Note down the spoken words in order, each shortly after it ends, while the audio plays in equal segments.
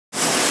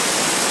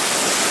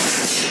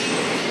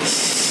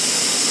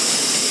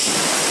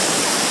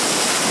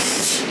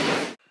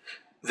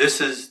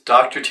This is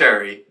Dr.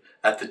 Terry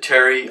at the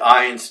Terry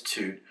Eye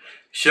Institute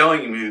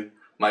showing you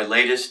my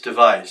latest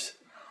device.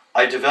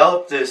 I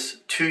developed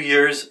this 2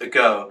 years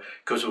ago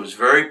because it was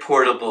very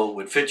portable,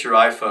 would fit your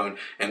iPhone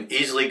and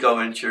easily go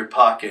into your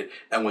pocket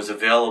and was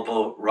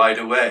available right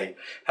away.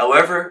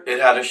 However, it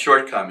had a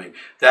shortcoming.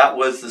 That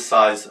was the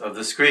size of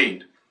the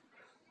screen.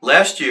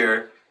 Last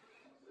year,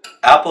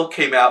 Apple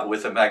came out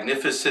with a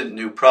magnificent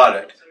new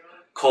product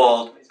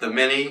called the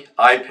mini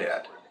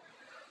iPad.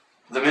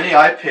 The mini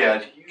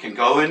iPad can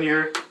go in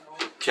your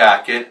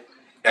jacket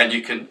and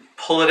you can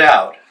pull it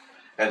out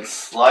and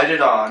slide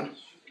it on.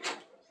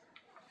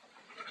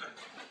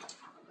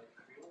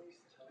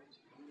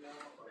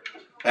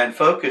 And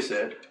focus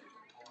it,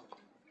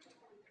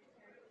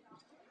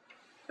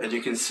 and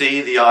you can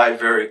see the eye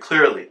very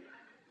clearly.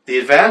 The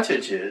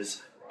advantage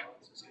is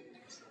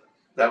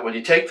that when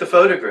you take the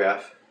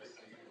photograph,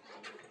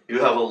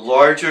 you have a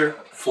larger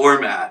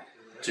format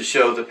to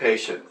show the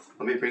patient.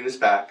 Let me bring this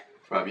back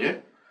from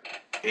you.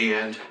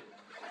 And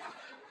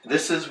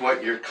this is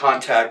what your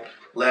contact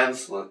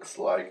lens looks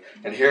like.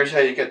 And here's how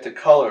you get the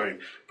coloring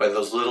by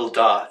those little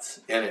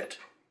dots in it.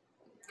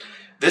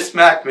 This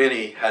Mac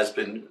Mini has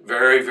been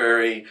very,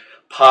 very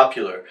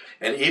popular,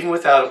 and even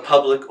without a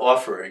public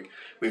offering,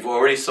 we've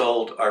already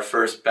sold our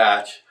first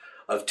batch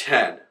of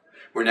 10.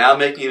 We're now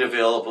making it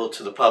available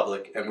to the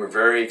public, and we're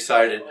very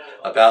excited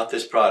about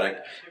this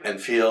product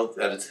and feel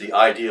that it's the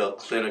ideal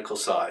clinical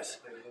size.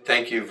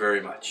 Thank you very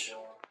much.